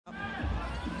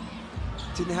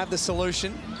Didn't have the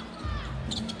solution.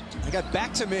 They go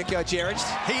back to Mirko Djeric.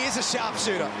 He is a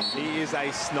sharpshooter. He is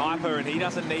a sniper, and he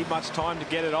doesn't need much time to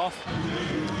get it off.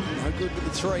 No good with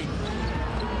the three.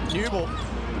 Newell.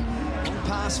 Long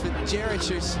pass for Djeric,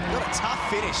 who's got a tough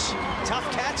finish. Tough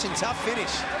catch and tough finish.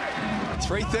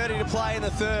 3:30 to play in the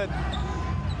third.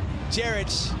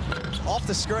 Djeric off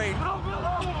the screen.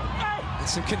 And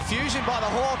some confusion by the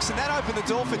Hawks, and that opened the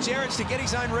door for Djeric to get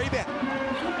his own rebound.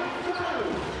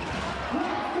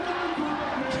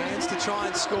 Cans to try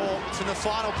and score from the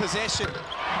final possession.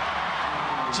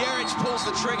 Djeric pulls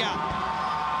the trigger.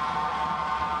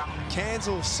 Cans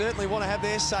will certainly want to have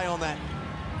their say on that.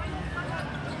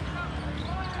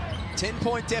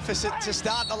 10-point deficit to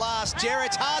start the last.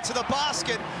 Djeric hard to the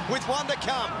basket with one to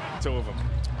come. Two of them.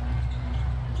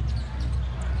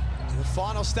 In the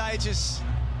final stages,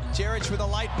 Djeric with a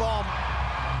late bomb.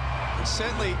 He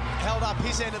certainly held up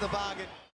his end of the bargain.